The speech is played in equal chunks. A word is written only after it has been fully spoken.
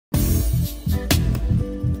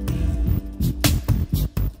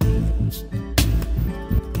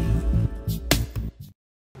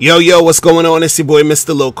Yo, what's going on? It's your boy,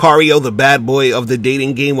 Mr. Locario, the bad boy of the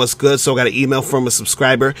dating game. What's good? So I got an email from a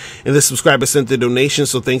subscriber, and this subscriber sent the donation,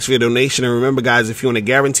 so thanks for your donation. And remember, guys, if you want to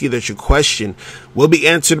guarantee that your question will be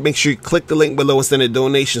answered, make sure you click the link below and send a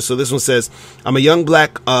donation. So this one says, I'm a young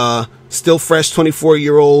black, still fresh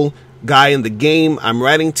 24-year-old guy in the game. I'm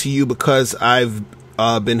writing to you because I've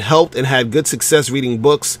been helped and had good success reading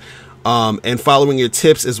books and following your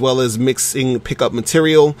tips, as well as mixing pickup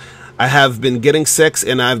material. I have been getting sex,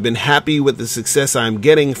 and I've been happy with the success I'm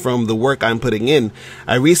getting from the work I'm putting in.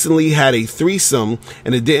 I recently had a threesome,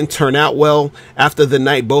 and it didn't turn out well. After the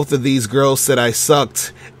night, both of these girls said I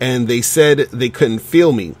sucked, and they said they couldn't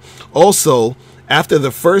feel me. Also, after the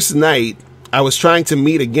first night, I was trying to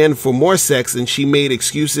meet again for more sex, and she made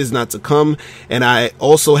excuses not to come. And I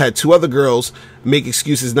also had two other girls make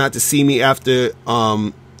excuses not to see me after,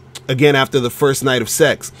 again, after the first night of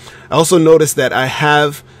sex. I also noticed that I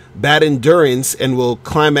have bad endurance and will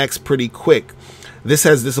climax pretty quick. This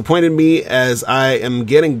has disappointed me, as I am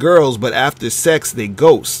getting girls, but after sex they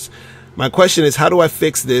ghost. My question is, how do I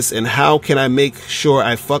fix this, and how can I make sure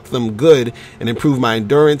I fuck them good and improve my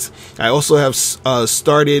endurance? I also have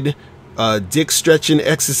started dick stretching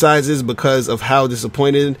exercises because of how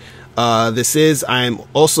disappointed this is. I'm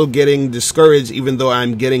also getting discouraged, even though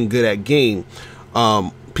I'm getting good at game.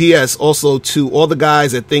 P.S. Also, to all the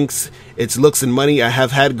guys that thinks it's looks and money, I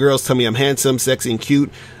have had girls tell me I'm handsome, sexy, and cute.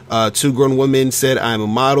 Two grown women said I'm a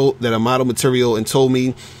model, that I'm model material, and told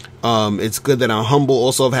me it's good that I'm humble.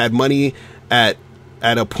 Also, I've had money at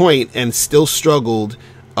a point and still struggled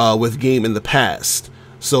with game in the past.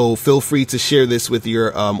 So feel free to share this with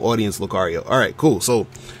your audience, Locario. All right, cool. So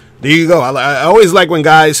there you go. I always like when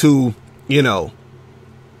guys who, you know,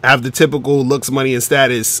 have the typical looks, money, and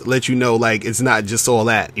status let you know, like, it's not just all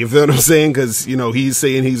that. You feel what I'm saying? Because, you know, he's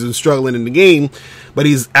saying he's been struggling in the game, but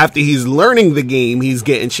after he's learning the game, he's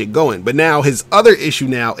getting shit going. But now his other issue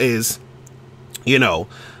now is, you know,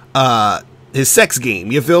 his sex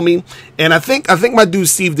game. You feel me? And I think my dude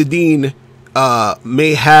Steve the Dean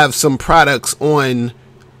may have some products on,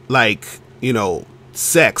 like, you know,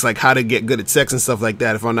 sex, like how to get good at sex and stuff like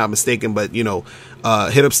that, if I'm not mistaken. But, you know,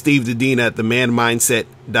 hit up Steve the Dean at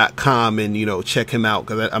themanmindset.com and, you know, check him out,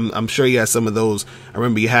 because I'm sure he has some of those. I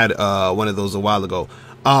remember you had one of those a while ago.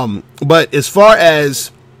 But as far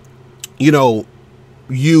as, you know,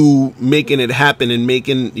 you making it happen and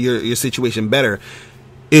making your situation better,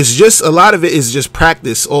 it's just, a lot of it is just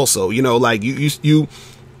practice also. You know, like you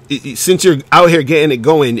since you're out here getting it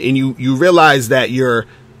going, and you realize that you're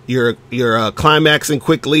climaxing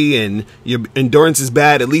quickly and your endurance is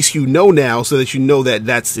bad, at least you know now, so that you know that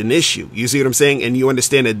that's an issue. You see what I'm saying? And you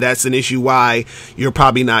understand that that's an issue why you're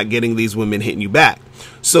probably not getting these women hitting you back.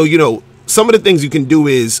 So, you know, some of the things you can do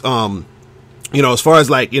is, you know, as far as,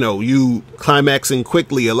 like, you know, you climaxing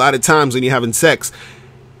quickly, a lot of times when you're having sex,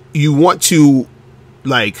 you want to,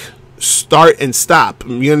 like, start and stop.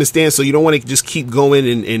 You understand? So you don't want to just keep going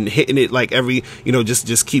and hitting it like every, you know,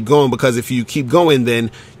 just keep going, because if you keep going, then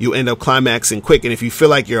you end up climaxing quick. And if you feel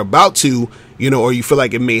like you're about to, you know, or you feel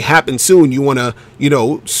like it may happen soon, you want to, you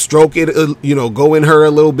know, stroke it, you know, go in her a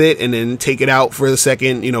little bit and then take it out for a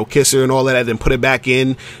second, you know, kiss her and all of that, then put it back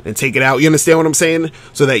in and take it out. You understand what I'm saying?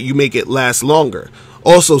 So that you make it last longer.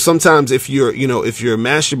 Also, sometimes if you're, you know, if you're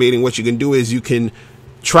masturbating, what you can do is you can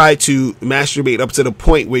try to masturbate up to the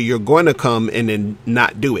point where you're going to come and then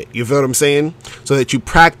not do it. You feel what I'm saying? So that you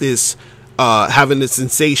practice having the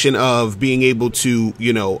sensation of being able to,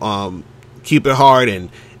 you know, keep it hard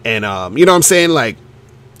and you know what I'm saying? Like,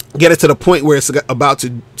 get it to the point where it's about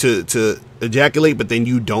to ejaculate, but then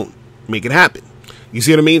you don't make it happen. You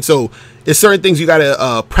see what I mean? So there's certain things you got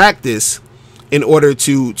to practice in order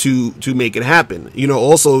to make it happen. You know,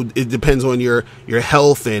 also it depends on your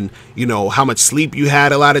health and, you know, how much sleep you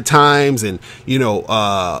had a lot of times, and, you know,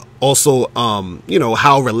 also, you know,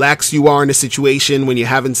 how relaxed you are in a situation when you're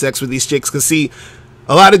having sex with these chicks. Because, see,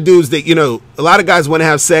 a lot of dudes that, you know, a lot of guys want to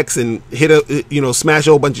have sex and you know, smash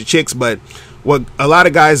a whole bunch of chicks, but what a lot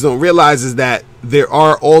of guys don't realize is that there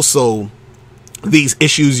are also these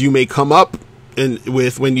issues you may come up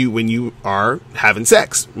with when you are having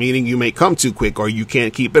sex, meaning you may come too quick, or you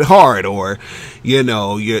can't keep it hard, or, you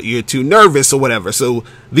know, you're too nervous or whatever. So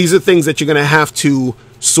these are things that you're going to have to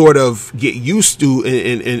sort of get used to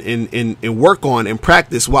and work on and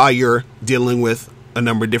practice while you're dealing with a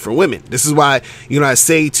number of different women. This is why, you know, I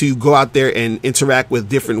say to go out there and interact with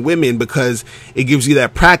different women, because it gives you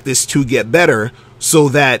that practice to get better, so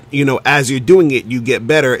that, you know, as you're doing it, you get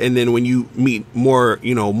better. And then when you meet more,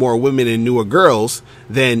 you know, more women and newer girls,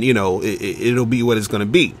 then, you know, it'll be what it's going to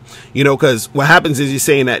be, you know, because what happens is you're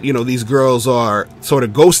saying that, you know, these girls are sort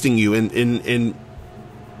of ghosting you, and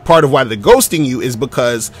part of why they're ghosting you is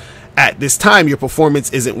because at this time your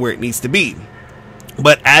performance isn't where it needs to be.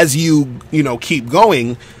 But as you keep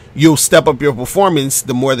going, you'll step up your performance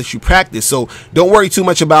the more that you practice. So don't worry too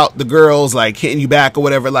much about the girls like hitting you back or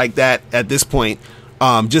whatever like that at this point.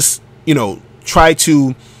 Just try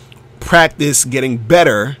to practice getting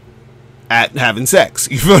better at having sex.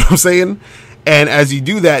 You feel what I'm saying? And as you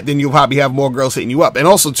do that, then you'll probably have more girls hitting you up. And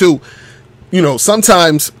also too,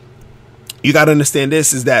 sometimes you got to understand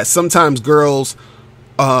this, is that sometimes girls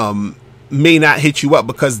may not hit you up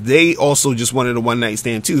because they also just wanted a one-night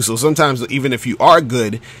stand too. So sometimes even if you are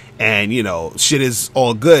good and shit is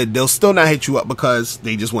all good, they'll still not hit you up because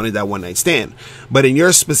they just wanted that one-night stand. But in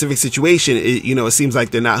your specific situation, it seems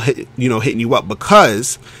like they're not hitting you up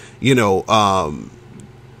because your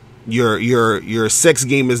sex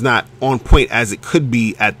game is not on point as it could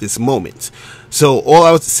be at this moment. So all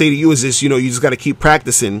I would say to you is this: you just got to keep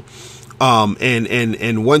practicing,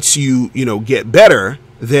 and once you get better,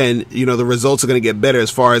 then the results are going to get better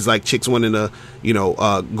as far as like chicks wanting to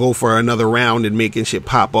go for another round and making shit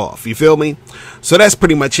pop off. You feel me? So that's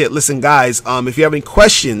pretty much it. Listen guys, if you have any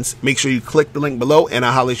questions, make sure you click the link below and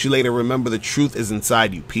I'll holler at you later. Remember, the truth is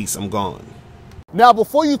inside you. Peace. I'm gone. Now,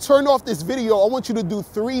 before you turn off this video, I want you to do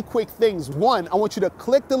 3 quick things. 1, I want you to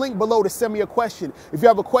click the link below to send me a question. If you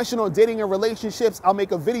have a question on dating and relationships, I'll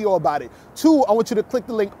make a video about it. 2, I want you to click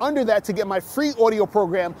the link under that to get my free audio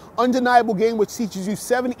program, Undeniable Game, which teaches you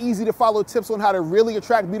 7 easy to follow tips on how to really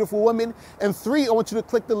attract beautiful women. And 3, I want you to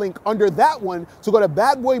click the link under that one to go to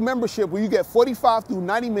Bad Boy Membership, where you get 45 through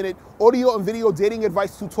 90-minute audio and video dating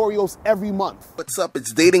advice tutorials every month. What's up?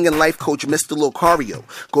 It's dating and life coach Mr. Locario.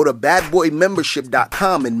 Go to badboymembership.com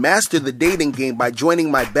and master the dating game by joining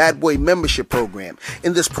my Bad Boy Membership program.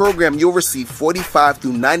 In this program, you'll receive 45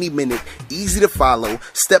 through 90-minute, easy to follow,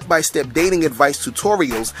 step-by-step dating advice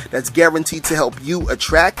tutorials that's guaranteed to help you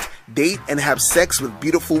attract, date, and have sex with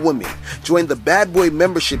beautiful women. Join the Bad Boy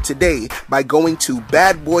Membership today by going to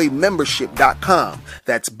badboymembership.com.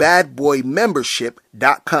 That's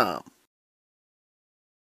badboymembership.com.